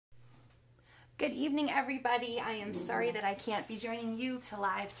Good evening, everybody. I am sorry that I can't be joining you to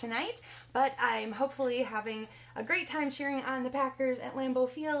live tonight, but I'm hopefully having a great time cheering on the Packers at Lambeau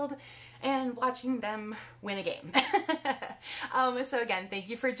Field and watching them win a game. So again, thank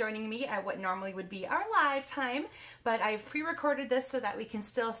you for joining me at what normally would be our live time, but I've pre-recorded this so that we can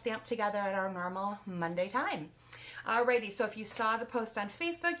still stamp together at our normal Monday time. Alrighty, so if you saw the post on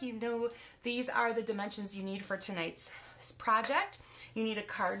Facebook, you know these are the dimensions you need for tonight's project. You need a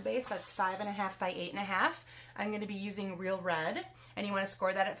card base that's 5.5 by 8.5. I'm going to be using real red, and you want to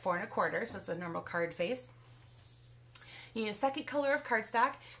score that at 4 1/4, so it's a normal card face. You need a second color of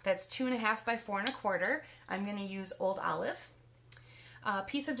cardstock that's 2.5 by 4 1/4. I'm going to use Old Olive. A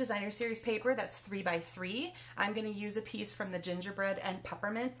piece of designer series paper that's 3 by 3. I'm going to use a piece from the gingerbread and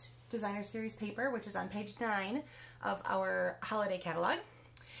peppermint designer series paper, which is on page 9 of our holiday catalog.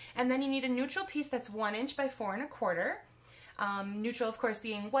 And then you need a neutral piece that's 1 inch by 4 1/4. Neutral, of course,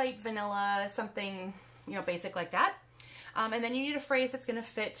 being white, vanilla, something, you know, basic like that. And then you need a phrase that's going to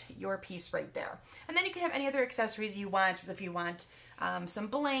fit your piece right there. And then you can have any other accessories you want. If you want some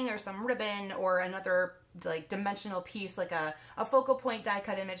bling or some ribbon or another like dimensional piece, like a focal point die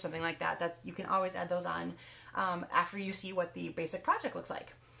cut image, something like that, you can always add those on after you see what the basic project looks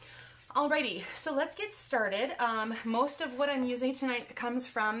like. Alrighty, so let's get started. Most of what I'm using tonight comes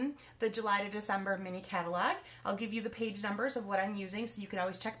from the July to December mini catalog. I'll give you the page numbers of what I'm using so you can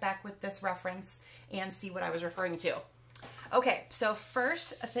always check back with this reference and see what I was referring to. Okay, so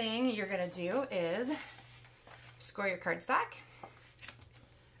first thing you're gonna do is score your cardstock.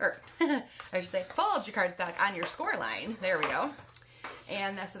 Or, I should say, fold your cardstock on your score line. There we go.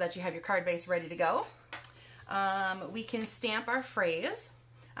 And that's so that you have your card base ready to go. We can stamp our phrase.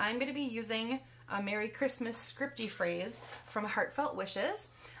 I'm going to be using a Merry Christmas scripty phrase from Heartfelt Wishes.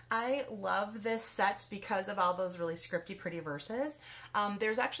 I love this set because of all those really scripty, pretty verses.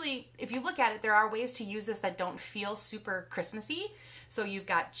 There's actually, if you look at it, there are ways to use this that don't feel super Christmassy. So you've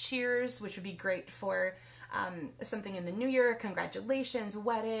got cheers, which would be great for something in the new year, congratulations,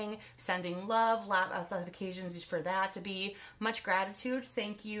 wedding, sending love, lots of occasions for that to be much gratitude,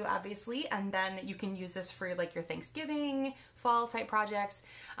 thank you, obviously, and then you can use this for like your Thanksgiving, fall type projects.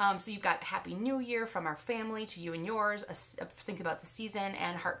 So you've got Happy New Year from our family to you and yours, think about the season,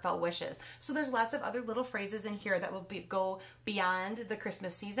 and heartfelt wishes. So there's lots of other little phrases in here that will go beyond the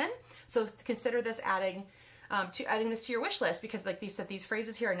Christmas season. So consider this adding this to your wish list, because like these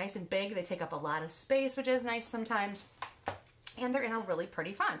phrases here are nice and big. They take up a lot of space, which is nice sometimes, and they're in a really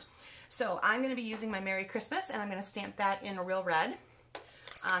pretty font. So I'm going to be using my Merry Christmas, and I'm going to stamp that in a real red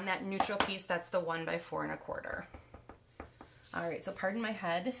on that neutral piece. That's the 1 by 4 1/4. All right, so pardon my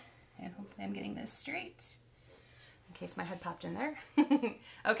head, and hopefully I'm getting this straight in case my head popped in there.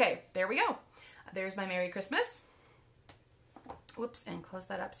 Okay, there we go. There's my Merry Christmas. Whoops, and close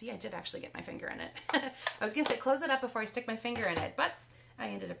that up. See, I did actually get my finger in it. I was going to say close it up before I stick my finger in it, but I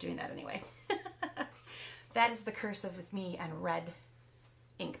ended up doing that anyway. That is the curse of with me and red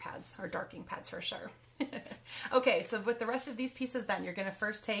ink pads, or dark ink pads for sure. Okay, so with the rest of these pieces then, you're going to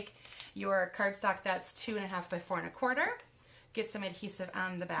first take your cardstock that's 2.5 by 4 1/4. Get some adhesive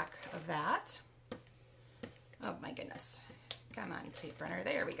on the back of that. Oh my goodness. Come on, tape runner.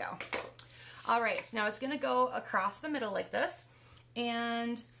 There we go. All right, now it's going to go across the middle like this,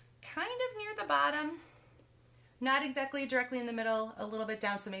 and kind of near the bottom, not exactly directly in the middle, a little bit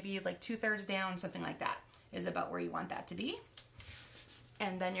down, so maybe like 2/3 down, something like that is about where you want that to be.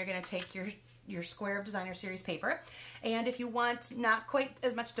 And then you're going to take your square of designer series paper, and if you want not quite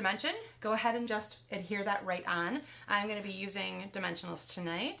as much dimension, go ahead and just adhere that right on. I'm going to be using dimensionals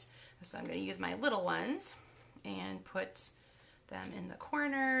tonight, so I'm going to use my little ones and put them in the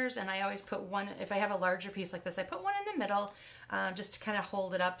corners, and I always put one, if I have a larger piece like this, I put one in the middle just to kind of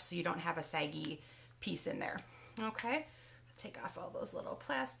hold it up so you don't have a saggy piece in there. Okay, take off all those little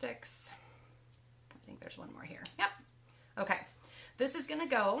plastics. I think there's one more here. Yep. Okay, this is gonna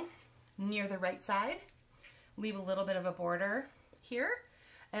go near the right side, leave a little bit of a border here,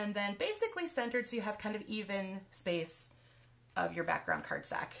 and then basically centered so you have kind of even space of your background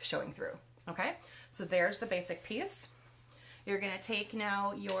cardstock showing through. Okay, so there's the basic piece. You're going to take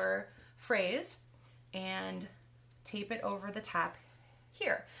now your phrase and tape it over the top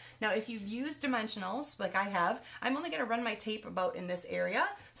here. Now, if you've used dimensionals like I have, I'm only going to run my tape about in this area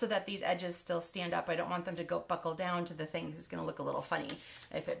so that these edges still stand up. I don't want them to go buckle down to the thing. It's going to look a little funny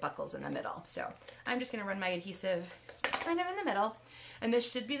if it buckles in the middle. So I'm just going to run my adhesive kind of in the middle. And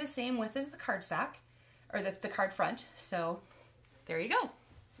this should be the same width as the cardstock, or the card front. So there you go.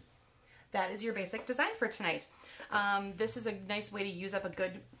 That is your basic design for tonight. This is a nice way to use up a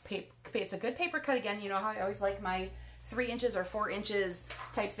good paper. It's a good paper cut again. You know how I always like my 3 inches or 4 inches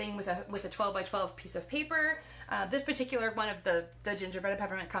type thing with a 12 by 12 piece of paper. This particular one of the gingerbread and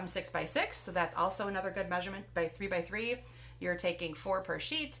peppermint comes 6 by 6, so that's also another good measurement. By 3 by 3, you're taking 4 per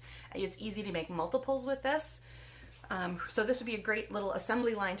sheet. It's easy to make multiples with this. So this would be a great little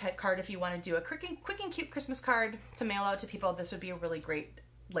assembly line type card if you want to do a quick and cute Christmas card to mail out to people. This would be a really great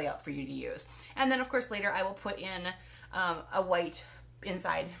layout for you to use. And then of course later I will put in a white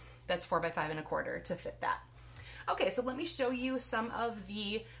inside that's 4 by 5 1/4 to fit that. Okay, so let me show you some of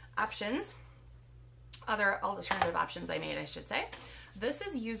the options, other alternative options I made, I should say. This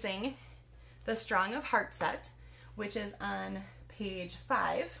is using the Strong of Heart set, which is on page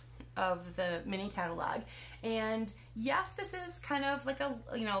 5 of the mini catalog. And yes, this is kind of like a,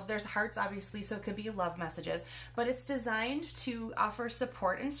 you know, there's hearts obviously, so it could be love messages, but it's designed to offer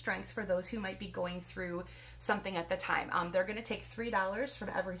support and strength for those who might be going through something at the time. They're going to take $3 from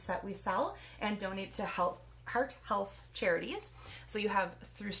every set we sell and donate to heart health charities. So you have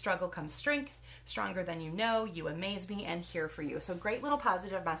Through Struggle Comes Strength, Stronger Than You Know, You Amaze Me, and Here For You. So great little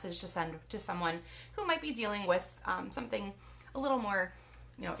positive message to send to someone who might be dealing with something a little more,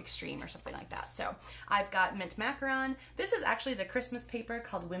 you know, extreme or something like that. So I've got mint macaron. This is actually the Christmas paper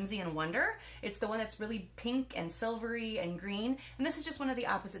called Whimsy and Wonder. It's the one that's really pink and silvery and green, and this is just one of the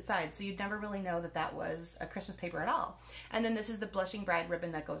opposite sides, so you'd never really know that that was a Christmas paper at all. And then this is the Blushing Bride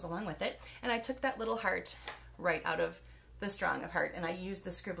ribbon that goes along with it, and I took that little heart right out of the Strong of Heart, and I used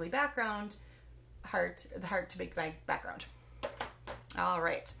the scribbly background the heart to make my background. All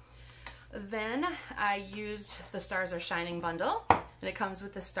right, then I used the Stars Are Shining bundle, and it comes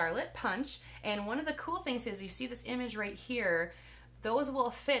with the Starlit Punch. And one of the cool things is you see this image right here, those will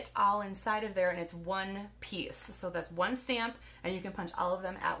fit all inside of there, and it's one piece. So that's one stamp, and you can punch all of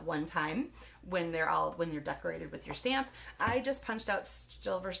them at one time when you're decorated with your stamp. I just punched out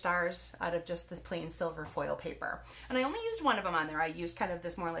silver stars out of just this plain silver foil paper. And I only used one of them on there. I used kind of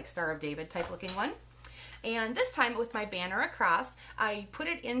this more like Star of David type looking one. And this time with my banner across, I put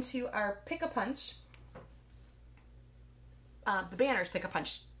it into our Pick-a-Punch, the banner's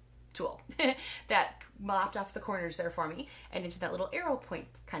Pick-a-Punch tool that mopped off the corners there for me, and into that little arrow point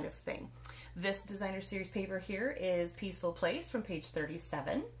kind of thing. This designer series paper here is Peaceful Place from page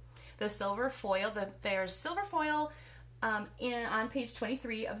 37. The silver foil, there's silver foil on page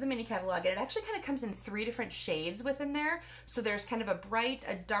 23 of the mini catalog, and it actually kind of comes in 3 different shades within there. So there's kind of a bright,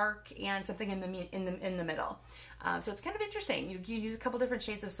 a dark, and something in the middle. So it's kind of interesting. You use a couple different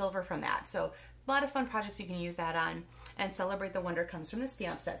shades of silver from that. So a lot of fun projects you can use that on. And Celebrate the Wonder comes from the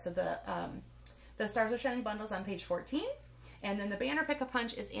stamp set. So the Stars Are Shining bundles on page 14, and then the banner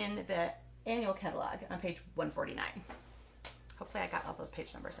Pick-a-Punch is in the annual catalog on page 149. Hopefully I got all those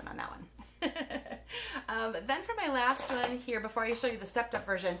page numbers in on that one. Then for my last one here, before I show you the stepped up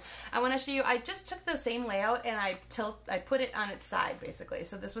version, I want to show you, I just took the same layout and I put it on its side basically.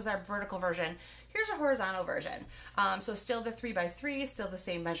 So this was our vertical version. Here's a horizontal version. So still the 3 by 3, still the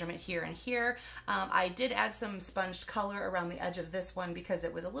same measurement here and here. I did add some sponged color around the edge of this one because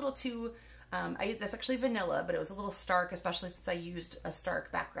it was a little too, that's actually vanilla, but it was a little stark, especially since I used a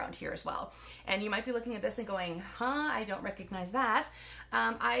stark background here as well. And you might be looking at this and going, huh, I don't recognize that.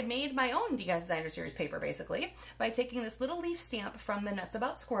 I made my own designer series paper basically by taking this little leaf stamp from the Nuts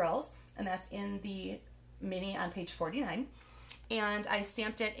About Squirrels, and that's in the mini on page 49. And I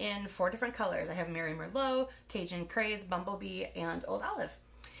stamped it in 4 different colors. I have Mary Merlot, Cajun Craze, Bumblebee, and Old Olive.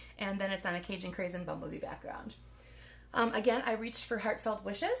 And then it's on a Cajun Craze and Bumblebee background. Again, I reached for Heartfelt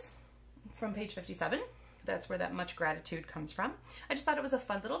Wishes from page 57. That's where that Much Gratitude comes from. I just thought it was a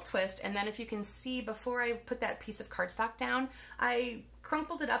fun little twist. And then if you can see, before I put that piece of cardstock down, I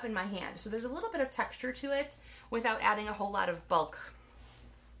crumpled it up in my hand. So there's a little bit of texture to it without adding a whole lot of bulk.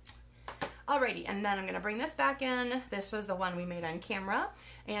 Alrighty, and then I'm going to bring this back in. This was the one we made on camera,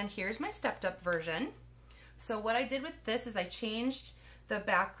 and here's my stepped up version. So what I did with this is I changed the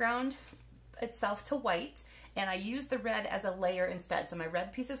background itself to white, and I used the red as a layer instead. So my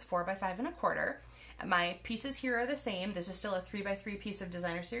red piece is 4 by 5 1/4. My pieces here are the same. This is still a 3 by 3 piece of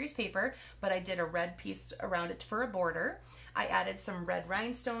designer series paper, but I did a red piece around it for a border. I added some red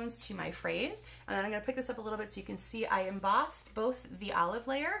rhinestones to my phrase, and then I'm going to pick this up a little bit so you can see I embossed both the olive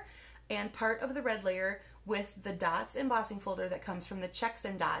layer and part of the red layer with the dots embossing folder that comes from the Checks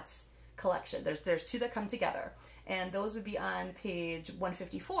and Dots collection. There's 2 that come together, and those would be on page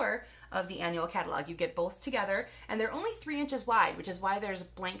 154 of the annual catalog. You get both together, and they're only 3 inches wide, which is why there's a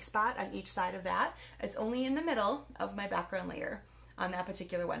blank spot on each side of that. It's only in the middle of my background layer on that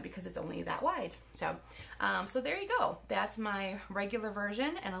particular one because it's only that wide. So, so there you go. That's my regular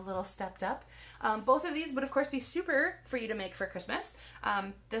version and a little stepped up. Both of these would of course be super for you to make for Christmas.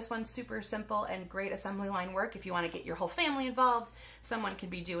 This one's super simple and great assembly line work if you want to get your whole family involved. Someone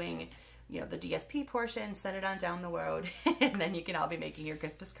could be doing, you know, the DSP portion, send it on down the road, and then you can all be making your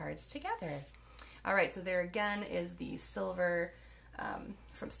Christmas cards together. All right, so there again is the silver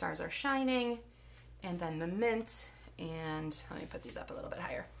from Stars Are Shining, and then the mint, and let me put these up a little bit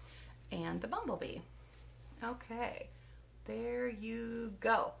higher, and the bumblebee. Okay, there you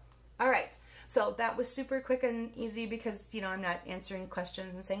go. All right, so that was super quick and easy because, you know, I'm not answering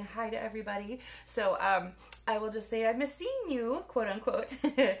questions and saying hi to everybody. So I will just say I miss seeing you, quote unquote,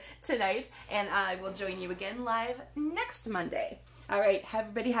 tonight, and I will join you again live next Monday. All right,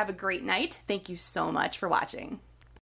 everybody have a great night. Thank you so much for watching.